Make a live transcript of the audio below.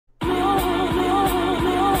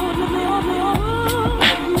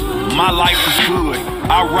My life was good,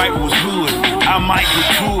 I write was good, I might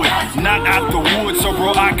get to it. Not out the woods, so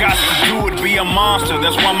bro, I got to do it. Be a monster,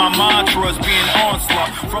 that's why my mantra is being onslaught.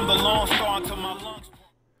 From the Lone Star to my lungs.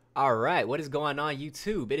 Alright, what is going on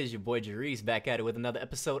YouTube? It is your boy Jarice back at it with another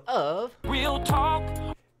episode of Real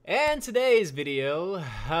Talk. And today's video,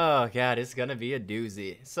 oh god, it's gonna be a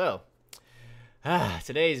doozy. So,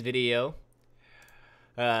 today's video,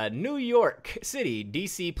 New York City,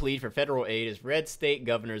 DC plead for federal aid as red state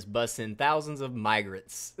governors bus in thousands of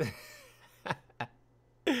migrants.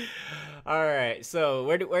 Alright, so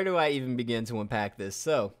where do I even begin to unpack this?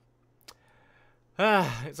 So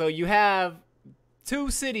you have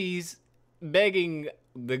two cities begging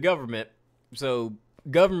the government, so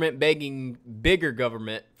government begging bigger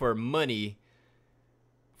government for money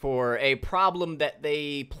for a problem that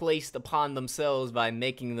they placed upon themselves by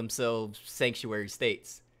making themselves sanctuary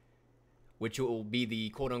states, which will be the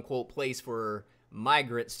quote-unquote place for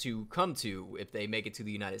migrants to come to if they make it to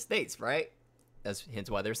the United States, right? That's hence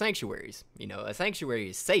why they're sanctuaries. You know, a sanctuary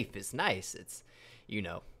is safe, it's nice, it's, you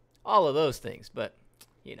know, all of those things, but,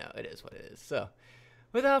 you know, it is what it is. So,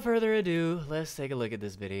 without further ado, let's take a look at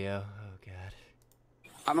this video. Oh, God.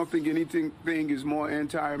 I don't think anything is more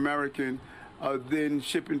anti-American than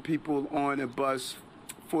shipping people on a bus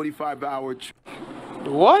 45-hour.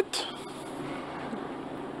 What?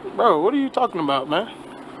 Bro, what are you talking about, man?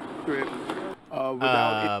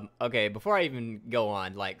 Okay, before I even go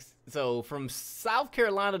on, like, so from South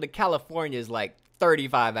Carolina to California is like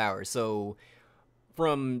 35 hours. So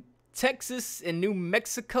from Texas and New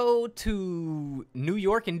Mexico to New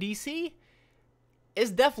York and DC, it's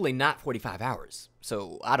definitely not 45 hours.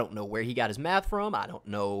 So I don't know where he got his math from. I don't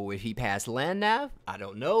know if he passed land nav. I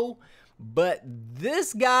don't know. But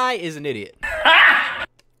this guy is an idiot.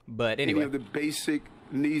 But anyway. Any of the basic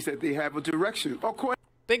needs that they have a direction. Of course.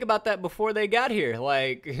 Think about that before they got here.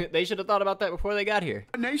 Like, they should have thought about that before they got here.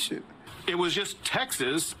 Nation. It was just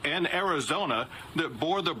Texas and Arizona that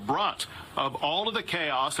bore the brunt of all of the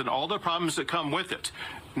chaos and all the problems that come with it.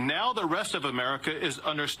 Now the rest of America is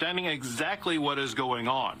understanding exactly what is going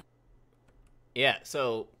on. Yeah,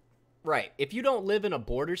 so, right. If you don't live in a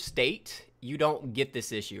border state, you don't get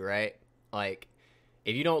this issue, right? Like,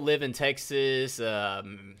 if you don't live in Texas,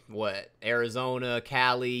 Arizona,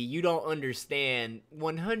 Cali, you don't understand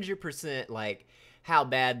 100%, like, how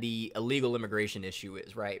bad the illegal immigration issue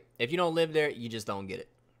is, right? If you don't live there, you just don't get it.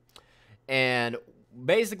 And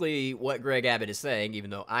basically what Greg Abbott is saying, even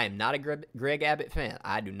though I am not a Greg Abbott fan,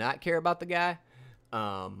 I do not care about the guy,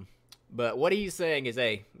 but what he's saying is,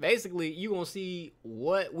 hey, basically you gonna see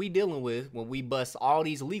what we dealing with when we bust all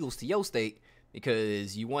these illegals to your state,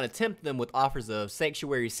 because you want to tempt them with offers of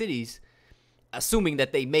sanctuary cities, assuming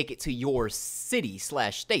that they make it to your city /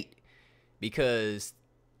 state. Because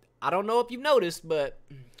I don't know if you've noticed, but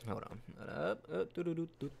hold on.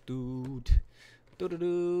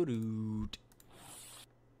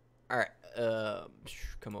 All right,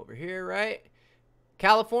 come over here, right?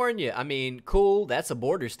 California, I mean, cool, that's a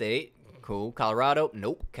border state. Cool. Colorado,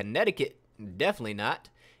 nope. Connecticut, definitely not.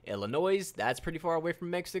 Illinois, that's pretty far away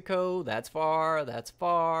from Mexico. That's far.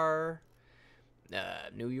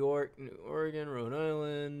 New York, Oregon, Rhode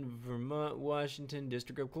Island, Vermont, Washington,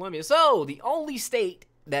 District of Columbia. So, the only state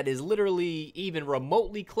that is literally even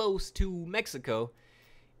remotely close to Mexico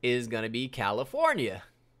is going to be California.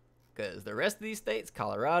 Because the rest of these states,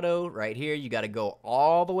 Colorado, right here, you got to go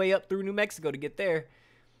all the way up through New Mexico to get there.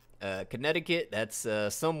 Connecticut, that's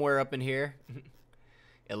somewhere up in here.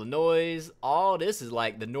 Illinois, all this is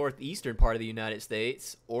like the northeastern part of the United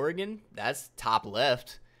States. Oregon, that's top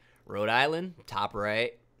left. Rhode Island, top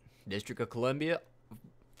right. District of Columbia,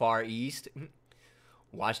 far east.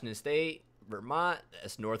 Washington State, Vermont,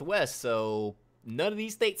 that's northwest. So none of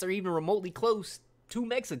these states are even remotely close to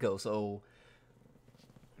Mexico. So,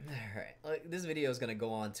 alright, like, this video is going to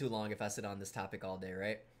go on too long if I sit on this topic all day,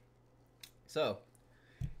 right? So,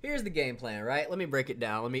 here's the game plan, right? Let me break it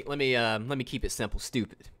down. Let me keep it simple,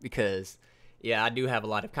 stupid, because yeah, I do have a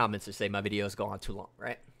lot of comments that say my videos go on too long,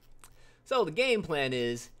 right? So the game plan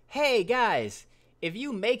is, hey guys, if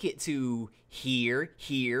you make it to here,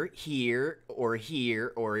 or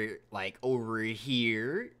like over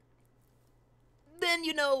here, then,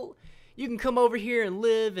 you know, you can come over here and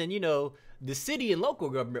live, and, you know, the city and local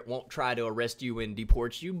government won't try to arrest you and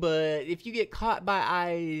deport you. But if you get caught by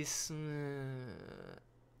ICE,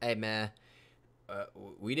 hey man,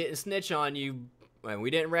 we didn't snitch on you, we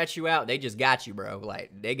didn't rat you out, they just got you, bro.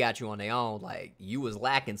 Like, they got you on their own, like, you was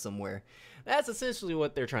lacking somewhere. That's essentially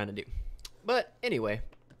what they're trying to do. But anyway,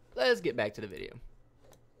 let's get back to the video.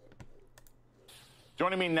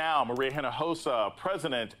 Joining me now, Maria Hinojosa,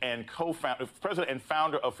 president and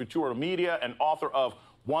founder of Futuro Media and author of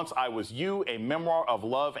Once I Was You, a memoir of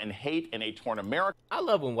love and hate in a torn America. I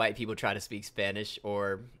love when white people try to speak Spanish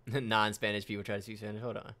or non-Spanish people try to speak Spanish.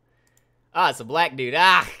 Hold on. Ah, it's a black dude.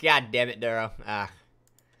 Ah, god damn it, Duro. Ah.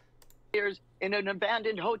 In an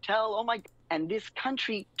abandoned hotel. Oh my God. And this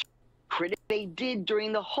country, they did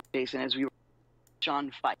during the whole, Jason, as we were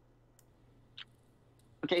John Fife.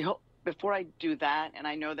 Okay, before I do that, and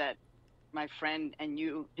I know that my friend and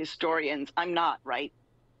you historians, I'm not, right?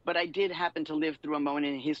 But I did happen to live through a moment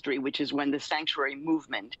in history, which is when the sanctuary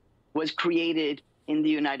movement was created in the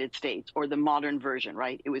United States, or the modern version,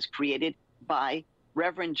 right? It was created by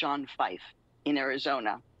Reverend John Fife in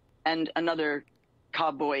Arizona and another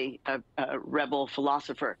cowboy, rebel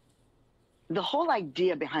philosopher. The whole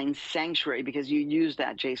idea behind sanctuary, because you used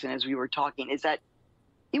that, Jason, as we were talking, is that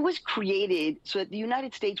it was created so that the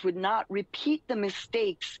United States would not repeat the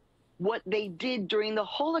mistakes, what they did during the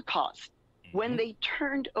Holocaust, when they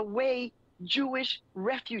turned away Jewish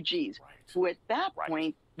refugees, who at that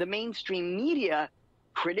point, the mainstream media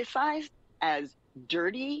criticized as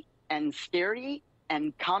dirty and scary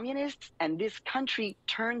and communists, and this country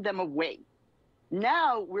turned them away.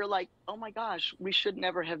 Now we're like, oh my gosh, we should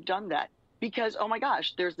never have done that. Because, oh my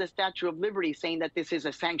gosh, there's the Statue of Liberty saying that this is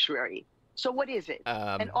a sanctuary. So what is it?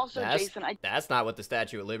 And also, Jason, that's not what the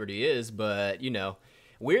Statue of Liberty is, but, you know,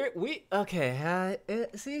 okay,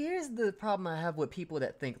 see, here's the problem I have with people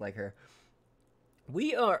that think like her.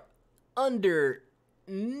 We are under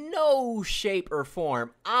no shape or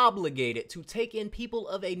form obligated to take in people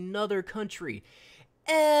of another country.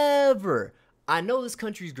 Ever. I know this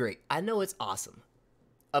country's great. I know it's awesome.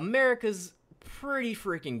 America's pretty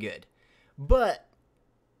freaking good. But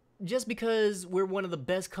just because we're one of the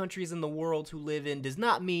best countries in the world to live in does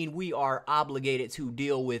not mean we are obligated to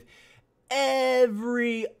deal with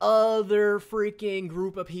every other freaking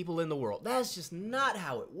group of people in the world. That's just not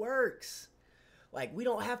how it works. Like, we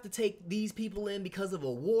don't have to take these people in because of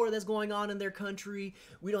a war that's going on in their country.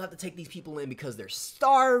 We don't have to take these people in because they're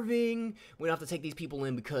starving. We don't have to take these people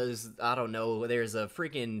in because, I don't know, there's a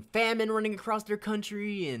freaking famine running across their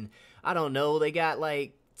country. And, I don't know, they got,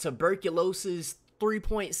 like, tuberculosis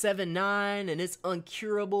 3.79 and it's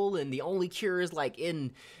uncurable. And the only cure is, like,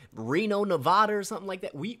 in Reno, Nevada or something like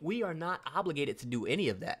that. We are not obligated to do any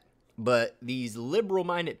of that. But these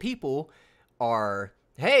liberal-minded people are,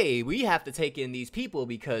 hey, we have to take in these people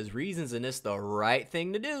because reasons and it's the right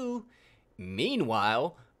thing to do.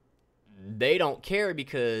 Meanwhile, they don't care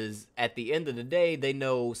because at the end of the day, they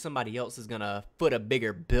know somebody else is going to foot a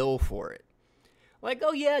bigger bill for it. Like,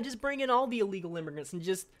 oh yeah, just bring in all the illegal immigrants and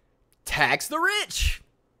just tax the rich.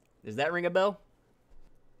 Does that ring a bell?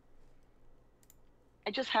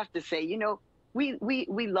 I just have to say, you know, we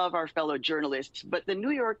love our fellow journalists, but the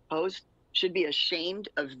New York Post should be ashamed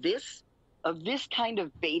of this kind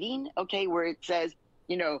of baiting, okay, where it says,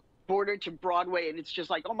 you know, border to Broadway, and it's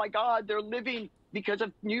just like, oh my God, they're living because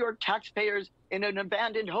of New York taxpayers in an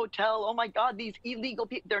abandoned hotel. Oh my God, these illegal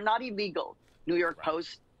people, they're not illegal, New York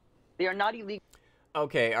Post. They are not illegal.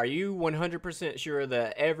 Okay, are you 100% sure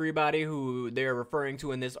that everybody who they're referring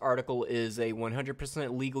to in this article is a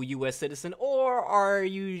 100% legal U.S. citizen, or are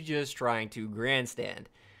you just trying to grandstand?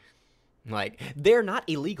 Like, they're not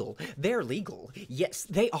illegal. They're legal. Yes,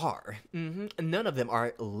 they are. None of them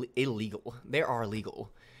are illegal. They are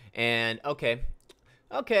legal. And, okay,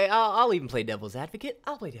 I'll even play devil's advocate.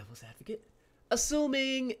 I'll play devil's advocate.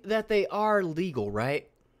 Assuming that they are legal, right?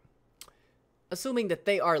 Assuming that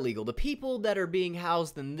they are legal. The people that are being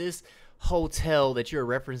housed in this hotel that you're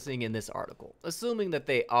referencing in this article, assuming that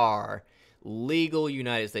they are legal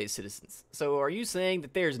United States citizens. So are you saying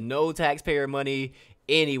that there's no taxpayer money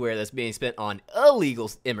anywhere that's being spent on illegal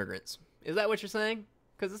immigrants? Is that what you're saying?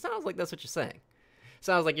 Because it sounds like that's what you're saying.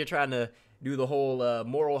 Sounds like you're trying to do the whole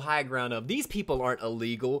moral high ground of these people aren't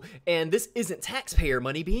illegal and this isn't taxpayer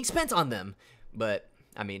money being spent on them. But,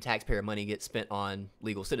 I mean, taxpayer money gets spent on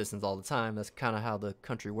legal citizens all the time. That's kind of how the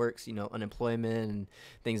country works, you know, unemployment and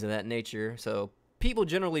things of that nature. So people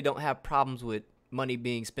generally don't have problems with money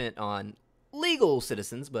being spent on legal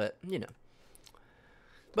citizens, but, you know.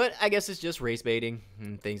 But I guess it's just race baiting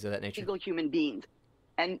and things of that nature. Legal human beings.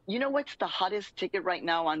 And you know what's the hottest ticket right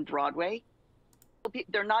now on Broadway?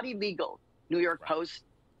 They're not illegal, New York Post.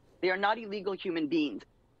 They are not illegal human beings.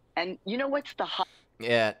 And you know what's the hot...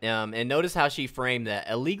 Yeah, and notice how she framed that.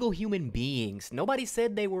 Illegal human beings. Nobody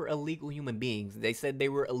said they were illegal human beings. They said they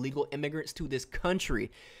were illegal immigrants to this country.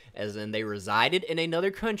 As in, they resided in another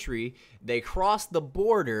country, they crossed the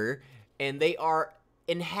border, and they are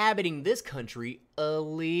inhabiting this country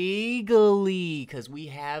illegally, because we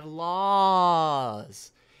have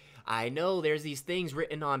laws. I know there's these things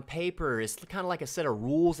written on paper. It's kind of like a set of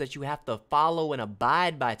rules that you have to follow and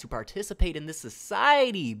abide by to participate in this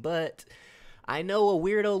society. But I know a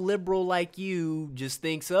weirdo liberal like you just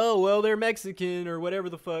thinks, oh, well, they're Mexican or whatever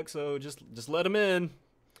the fuck, so just let them in.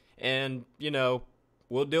 And, you know,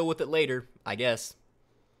 we'll deal with it later, I guess.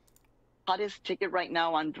 Hottest ticket right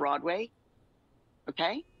now on Broadway,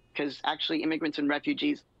 okay? Because actually immigrants and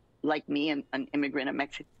refugees like me and an immigrant, a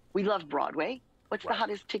Mexican, we love Broadway. What's the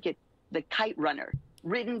hottest ticket? The Kite Runner,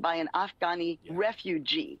 written by an Afghani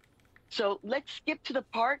refugee. So let's skip to the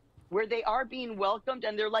part where they are being welcomed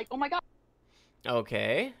and they're like, oh my God.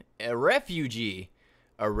 Okay, a refugee.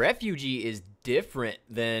 A refugee is different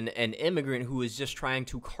than an immigrant who is just trying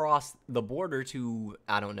to cross the border to,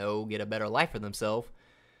 I don't know, get a better life for themselves.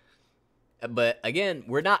 But again,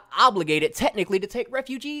 we're not obligated technically to take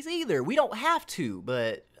refugees either. We don't have to,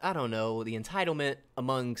 but I don't know. The entitlement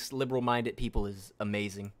amongst liberal-minded people is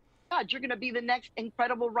amazing. God, you're going to be the next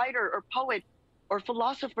incredible writer or poet or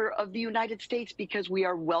philosopher of the United States because we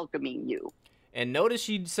are welcoming you. And notice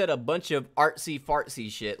she said a bunch of artsy-fartsy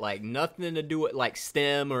shit, like nothing to do with like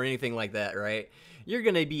STEM or anything like that, right? You're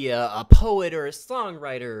going to be a poet or a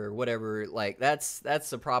songwriter or whatever. Like that's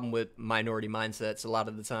the problem with minority mindsets a lot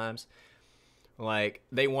of the times. Like,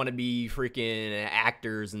 they want to be freaking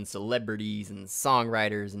actors and celebrities and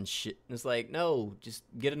songwriters and shit. And it's like, no, just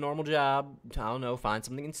get a normal job. I don't know, find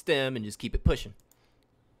something in STEM and just keep it pushing.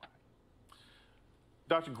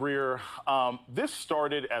 Dr. Greer, this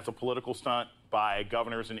started as a political stunt by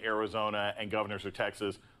governors in Arizona and governors of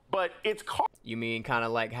Texas, but it's You mean kind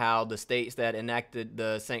of like how the states that enacted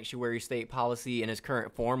the sanctuary state policy in its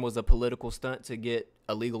current form was a political stunt to get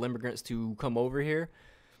illegal immigrants to come over here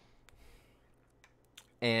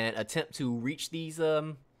and attempt to reach these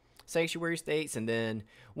sanctuary states, and then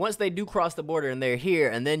once they do cross the border and they're here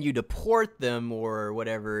and then you deport them or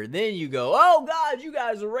whatever, then you go, oh God, you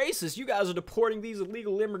guys are racist. You guys are deporting these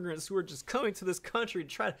illegal immigrants who are just coming to this country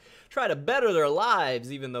to try to better their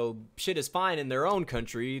lives, even though shit is fine in their own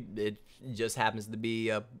country. It just happens to be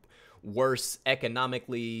a worse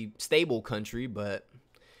economically stable country, but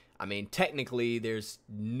I mean, technically there's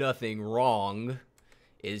nothing wrong.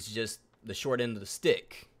 It's just the short end of the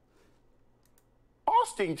stick.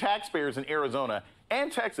 Costing taxpayers in Arizona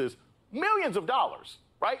and Texas millions of dollars,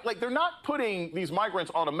 right? Like, they're not putting these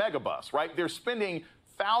migrants on a megabus, right? They're spending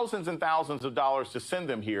thousands and thousands of dollars to send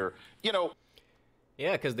them here, you know.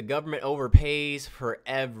 Yeah, because the government overpays for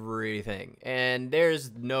everything. And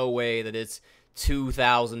there's no way that it's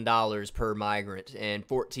 $2,000 per migrant and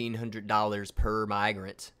 $1,400 per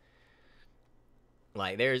migrant.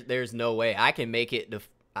 Like, there's no way. I can make it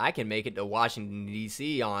to Washington,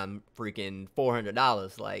 D.C. on freaking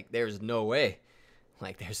 $400. Like, there's no way.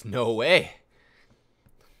 Like, there's no way.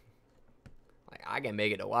 Like, I can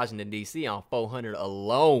make it to Washington, D.C. on $400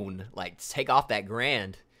 alone. Like, take off that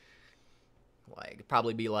grand. Like, it'd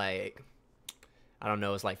probably be like, I don't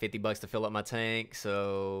know, it's like $50 to fill up my tank.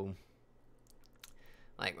 So,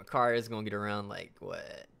 like, my car is going to get around, like,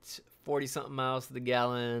 what, 40-something miles to the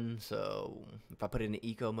gallon. So, if I put it in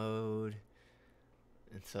eco mode.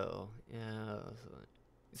 And so, yeah.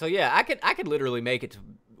 So yeah, I could literally make it to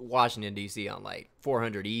Washington, D.C. on like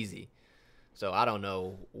 $400 easy. So I don't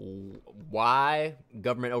know why.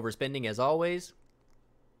 Government overspending as always.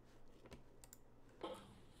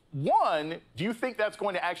 One, do you think that's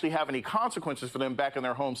going to actually have any consequences for them back in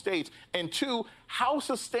their home states? And two, how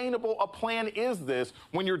sustainable a plan is this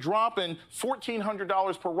when you're dropping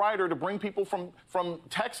 $1,400 per rider to bring people from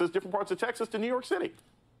Texas, different parts of Texas, to New York City?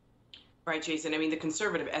 Right, Jason. I mean, the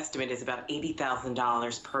conservative estimate is about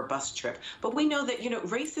 $80,000 per bus trip. But we know that,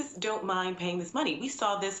 racists don't mind paying this money. We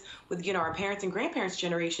saw this with, our parents and grandparents'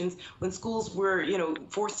 generations when schools were,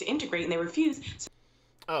 forced to integrate and they refused.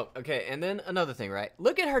 Oh, okay. And then another thing, right?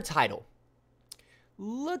 Look at her title.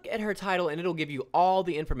 Look at her title, and it'll give you all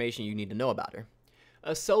the information you need to know about her.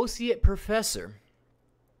 Associate Professor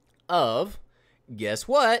of, guess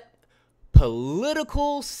what?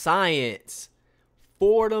 Political Science.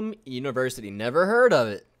 Fordham University. Never heard of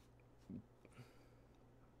it.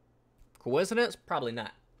 Coincidence? Probably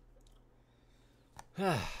not.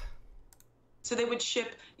 So they would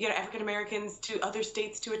ship, African Americans to other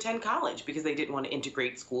states to attend college because they didn't want to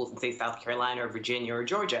integrate schools in, say, South Carolina or Virginia or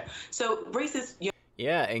Georgia. So racists.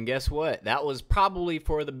 Yeah, and guess what? That was probably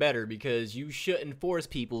for the better, because you shouldn't force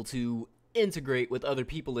people to integrate with other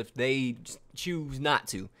people if they choose not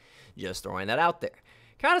to. Just throwing that out there.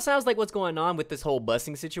 Kind of sounds like what's going on with this whole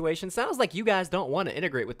busing situation. Sounds like you guys don't want to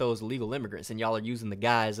integrate with those illegal immigrants, and y'all are using the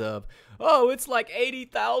guise of, oh, it's like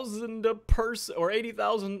 $80,000 a person, or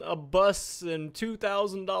 $80,000 a bus, and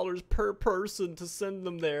 $2,000 per person to send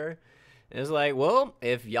them there. And it's like, well,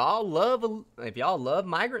 if y'all love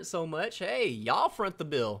migrants so much, hey, y'all front the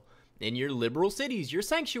bill. In your liberal cities, your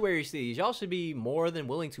sanctuary cities, y'all should be more than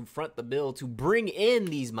willing to front the bill to bring in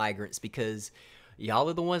these migrants, because y'all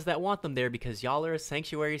are the ones that want them there, because y'all are a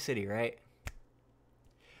sanctuary city, right?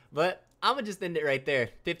 But I'm going to just end it right there.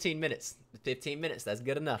 15 minutes. 15 minutes. That's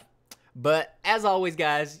good enough. But as always,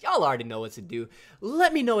 guys, y'all already know what to do.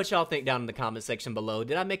 Let me know what y'all think down in the comment section below.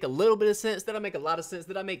 Did I make a little bit of sense? Did I make a lot of sense?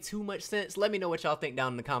 Did I make too much sense? Let me know what y'all think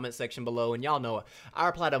down in the comment section below. And y'all know I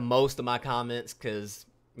reply to most of my comments because,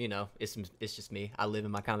 you know, it's just me. I live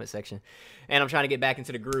in my comment section. And I'm trying to get back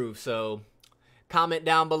into the groove. So comment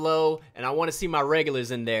down below, and I want to see my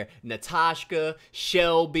regulars in there. Natasha,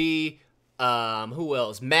 Shelby, who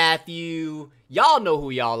else? Matthew. Y'all know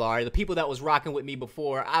who y'all are. The people that was rocking with me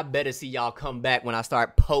before. I better see y'all come back when I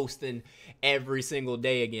start posting every single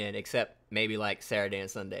day again, except maybe like Saturday and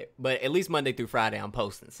Sunday. But at least Monday through Friday I'm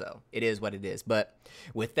posting, so it is what it is. But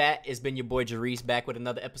with that, it's been your boy Jarice back with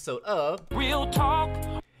another episode of Real Talk.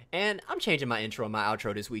 And I'm changing my intro and my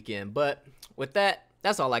outro this weekend. But with that,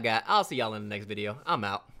 that's all I got. I'll see y'all in the next video. I'm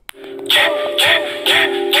out. Linking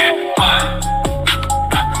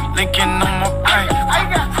on my brain.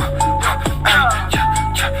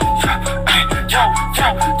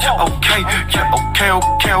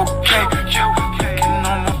 Okay. Linking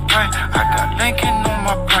on my brain. I got linking on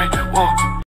my brain. Whoa.